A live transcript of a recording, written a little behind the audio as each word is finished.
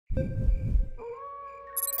If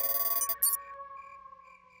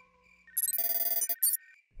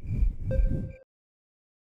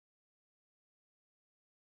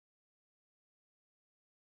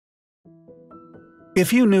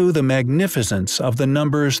you knew the magnificence of the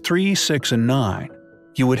numbers 3, 6, and 9,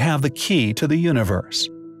 you would have the key to the universe.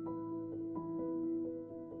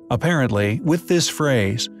 Apparently, with this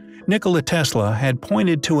phrase, Nikola Tesla had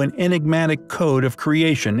pointed to an enigmatic code of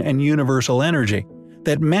creation and universal energy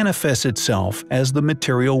that manifests itself as the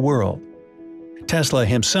material world. Tesla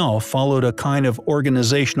himself followed a kind of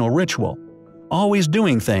organizational ritual, always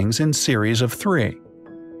doing things in series of 3.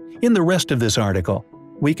 In the rest of this article,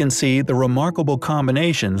 we can see the remarkable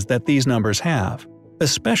combinations that these numbers have,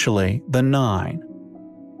 especially the 9.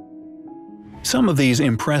 Some of these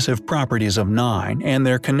impressive properties of 9 and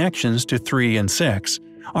their connections to 3 and 6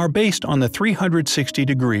 are based on the 360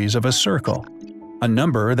 degrees of a circle, a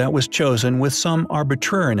number that was chosen with some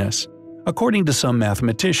arbitrariness, according to some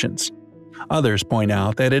mathematicians. Others point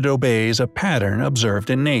out that it obeys a pattern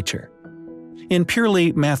observed in nature. In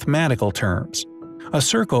purely mathematical terms, a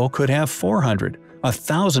circle could have 400,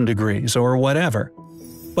 1,000 degrees, or whatever.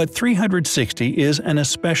 But 360 is an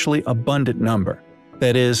especially abundant number.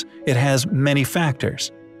 That is, it has many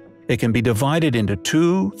factors. It can be divided into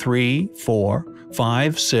 2, 3, 4,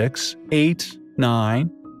 5, 6, 8,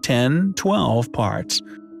 9, 10, 12 parts.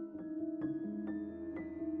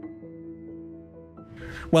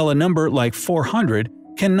 While a number like 400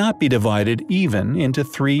 cannot be divided even into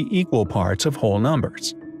 3 equal parts of whole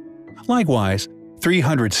numbers. Likewise,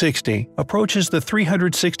 360 approaches the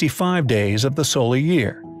 365 days of the solar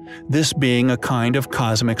year, this being a kind of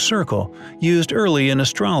cosmic circle used early in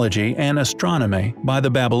astrology and astronomy by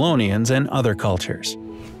the Babylonians and other cultures.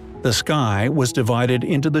 The sky was divided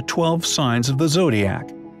into the 12 signs of the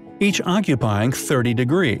zodiac, each occupying 30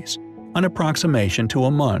 degrees, an approximation to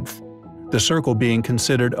a month, the circle being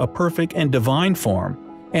considered a perfect and divine form,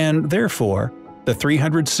 and therefore, the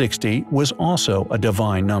 360 was also a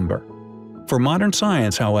divine number. For modern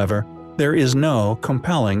science, however, there is no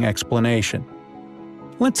compelling explanation.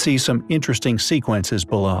 Let's see some interesting sequences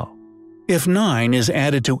below. If 9 is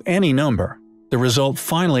added to any number, the result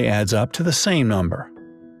finally adds up to the same number.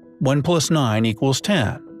 1 plus 9 equals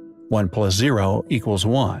 10. 1 plus 0 equals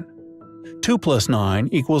 1. 2 plus 9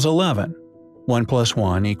 equals 11. 1 plus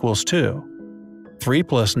 1 equals 2. 3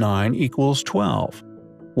 plus 9 equals 12.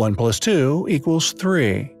 1 plus 2 equals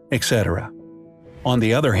 3, etc. On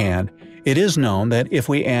the other hand, it is known that if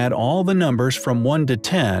we add all the numbers from 1 to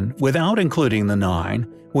 10 without including the 9,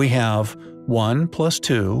 we have 1 plus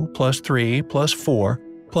 2 plus 3 plus 4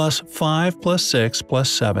 plus 5 plus 6 plus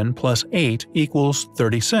 7 plus 8 equals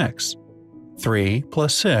 36. 3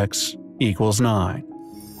 plus 6 equals 9.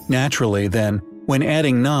 Naturally, then, when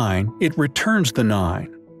adding 9, it returns the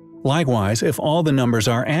 9. Likewise, if all the numbers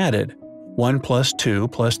are added, 1 plus 2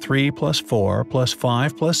 plus 3 plus 4 plus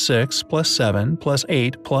 5 plus 6 plus 7 plus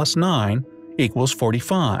 8 plus 9 equals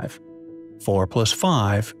 45. 4 plus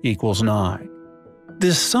 5 equals 9.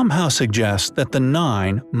 This somehow suggests that the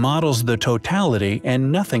 9 models the totality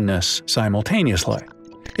and nothingness simultaneously.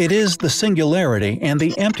 It is the singularity and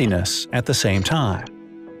the emptiness at the same time.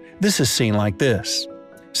 This is seen like this.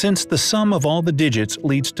 Since the sum of all the digits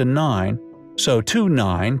leads to 9, so too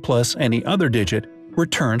 9 plus any other digit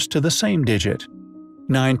returns to the same digit.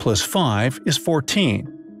 9 plus 5 is 14.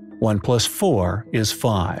 1 plus 4 is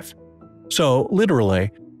 5. So, literally,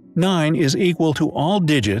 9 is equal to all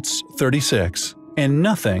digits, 36, and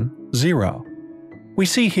nothing, 0. We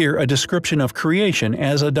see here a description of creation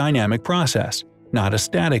as a dynamic process, not a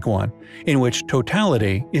static one, in which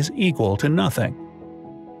totality is equal to nothing.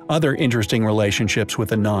 Other interesting relationships with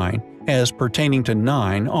the 9, as pertaining to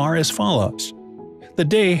 9, are as follows. The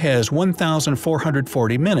day has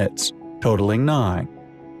 1,440 minutes, totaling 9.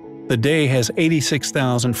 The day has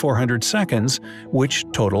 86,400 seconds, which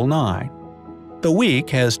total 9. The week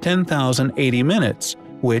has 10,080 minutes,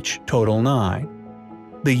 which total 9.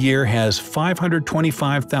 The year has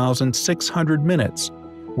 525,600 minutes,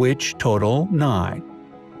 which total 9.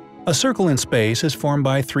 A circle in space is formed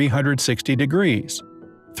by 360 degrees.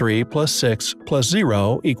 3 plus 6 plus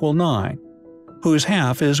 0 equal 9. Whose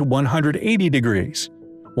half is 180 degrees.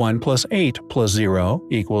 1 plus 8 plus 0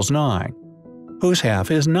 equals 9. Whose half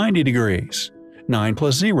is 90 degrees. 9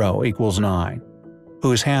 plus 0 equals 9.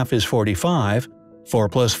 Whose half is 45. 4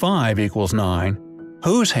 plus 5 equals 9.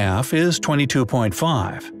 Whose half is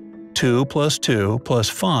 22.5. 2 plus 2 plus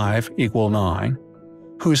 5 equal 9.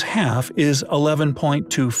 Whose half is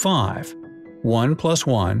 11.25. 1 plus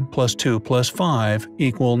 1 plus 2 plus 5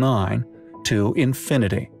 equal 9, to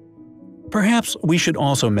infinity. Perhaps we should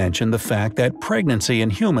also mention the fact that pregnancy in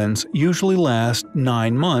humans usually lasts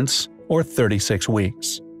 9 months or 36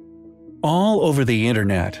 weeks. All over the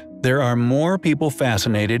internet, there are more people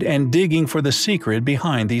fascinated and digging for the secret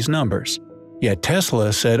behind these numbers. Yet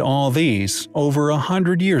Tesla said all these over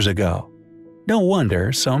 100 years ago. No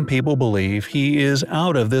wonder some people believe he is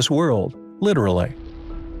out of this world, literally.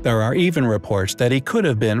 There are even reports that he could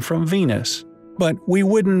have been from Venus. But we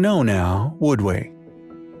wouldn't know now, would we?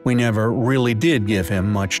 We never really did give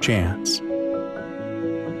him much chance.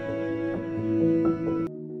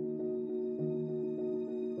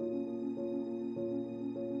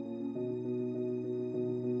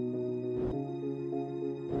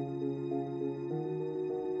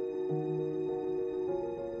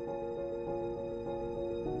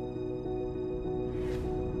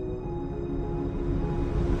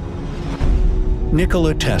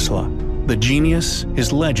 Nikola Tesla, the genius,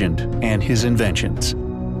 his legend, and his inventions.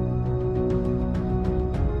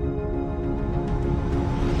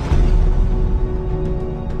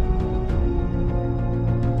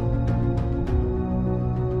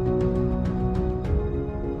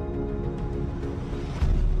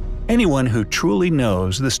 Anyone who truly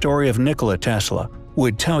knows the story of Nikola Tesla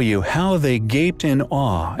would tell you how they gaped in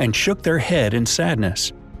awe and shook their head in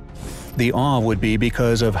sadness. The awe would be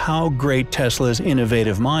because of how great Tesla's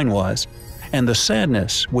innovative mind was, and the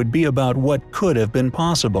sadness would be about what could have been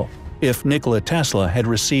possible if Nikola Tesla had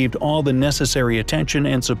received all the necessary attention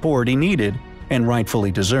and support he needed and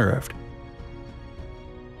rightfully deserved.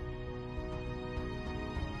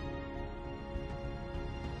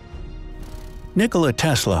 Nikola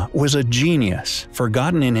Tesla was a genius,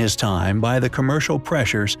 forgotten in his time by the commercial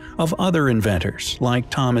pressures of other inventors like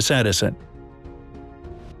Thomas Edison.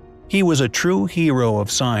 He was a true hero of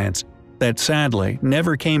science that sadly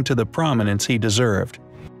never came to the prominence he deserved.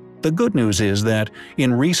 The good news is that,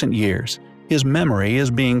 in recent years, his memory is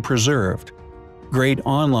being preserved. Great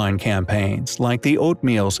online campaigns like the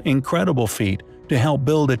Oatmeal's incredible feat to help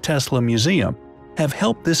build a Tesla museum have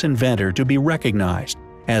helped this inventor to be recognized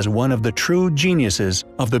as one of the true geniuses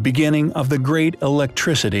of the beginning of the great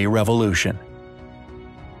electricity revolution.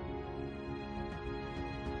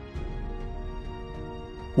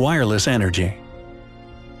 Wireless energy.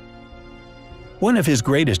 One of his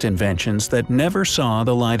greatest inventions that never saw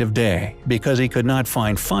the light of day because he could not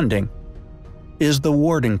find funding is the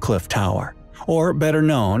Wardenclyffe Tower, or better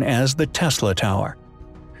known as the Tesla Tower.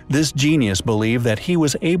 This genius believed that he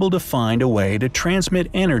was able to find a way to transmit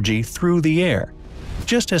energy through the air,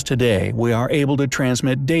 just as today we are able to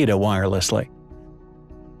transmit data wirelessly,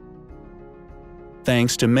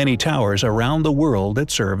 thanks to many towers around the world that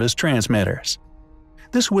serve as transmitters.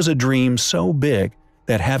 This was a dream so big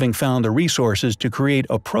that, having found the resources to create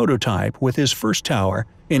a prototype with his first tower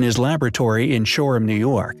in his laboratory in Shoreham, New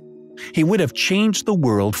York, he would have changed the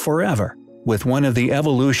world forever, with one of the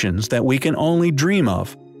evolutions that we can only dream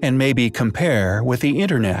of and maybe compare with the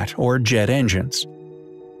internet or jet engines.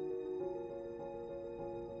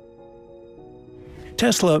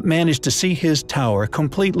 Tesla managed to see his tower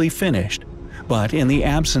completely finished, but in the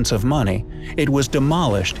absence of money, it was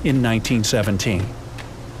demolished in 1917.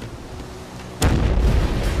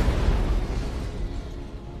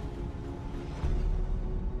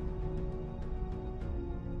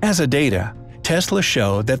 As a data, Tesla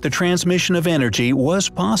showed that the transmission of energy was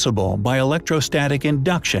possible by electrostatic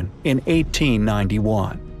induction in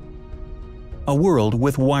 1891. A world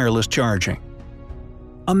with wireless charging.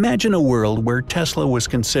 Imagine a world where Tesla was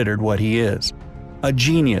considered what he is, a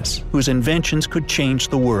genius whose inventions could change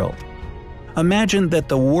the world. Imagine that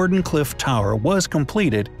the Wardenclyffe Tower was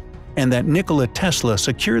completed and that Nikola Tesla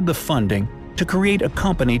secured the funding to create a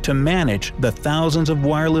company to manage the thousands of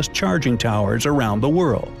wireless charging towers around the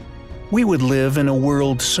world. We would live in a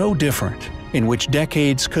world so different, in which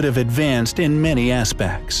decades could have advanced in many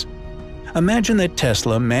aspects. Imagine that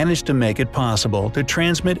Tesla managed to make it possible to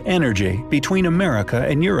transmit energy between America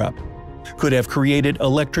and Europe, could have created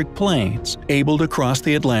electric planes able to cross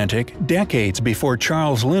the Atlantic decades before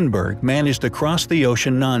Charles Lindbergh managed to cross the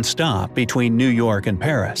ocean non-stop between New York and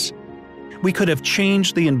Paris. We could have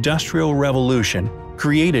changed the Industrial Revolution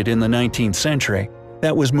created in the 19th century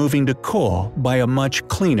that was moving to coal by a much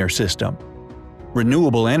cleaner system.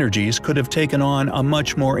 Renewable energies could have taken on a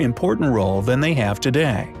much more important role than they have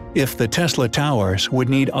today, if the Tesla towers would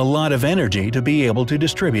need a lot of energy to be able to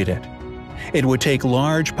distribute it. It would take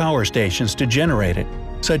large power stations to generate it,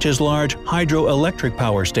 such as large hydroelectric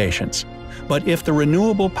power stations. But if the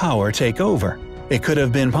renewable power take over, it could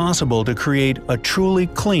have been possible to create a truly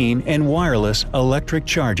clean and wireless electric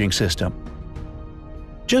charging system.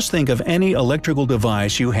 Just think of any electrical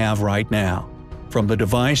device you have right now. from the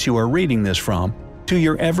device you are reading this from to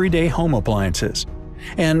your everyday home appliances,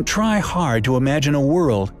 and try hard to imagine a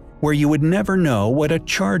world where you would never know what a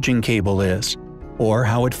charging cable is, or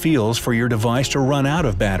how it feels for your device to run out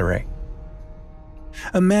of battery.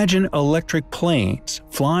 Imagine electric planes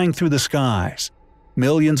flying through the skies,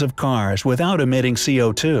 millions of cars without emitting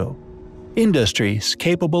CO2, industries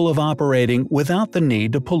capable of operating without the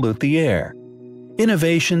need to pollute the air,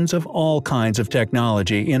 innovations of all kinds of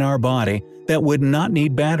technology in our body that would not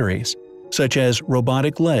need batteries, such as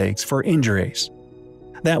robotic legs for injuries.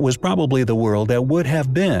 That was probably the world that would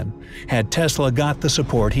have been had Tesla got the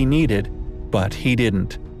support he needed, but he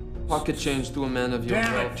didn't. Pocket change to a man of your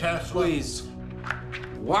Damn it, wealth. Tesla. Please.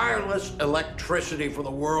 Wireless electricity for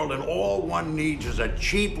the world, and all one needs is a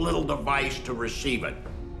cheap little device to receive it.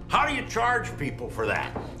 How do you charge people for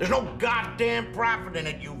that? There's no goddamn profit in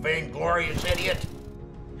it, you vainglorious idiot.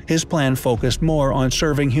 His plan focused more on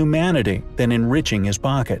serving humanity than enriching his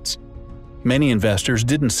pockets. Many investors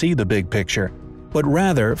didn't see the big picture, but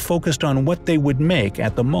rather focused on what they would make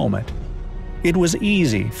at the moment. It was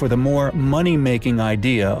easy for the more money-making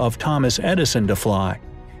idea of Thomas Edison to fly,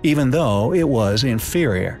 even though it was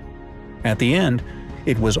inferior. At the end,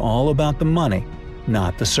 it was all about the money,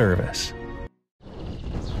 not the service.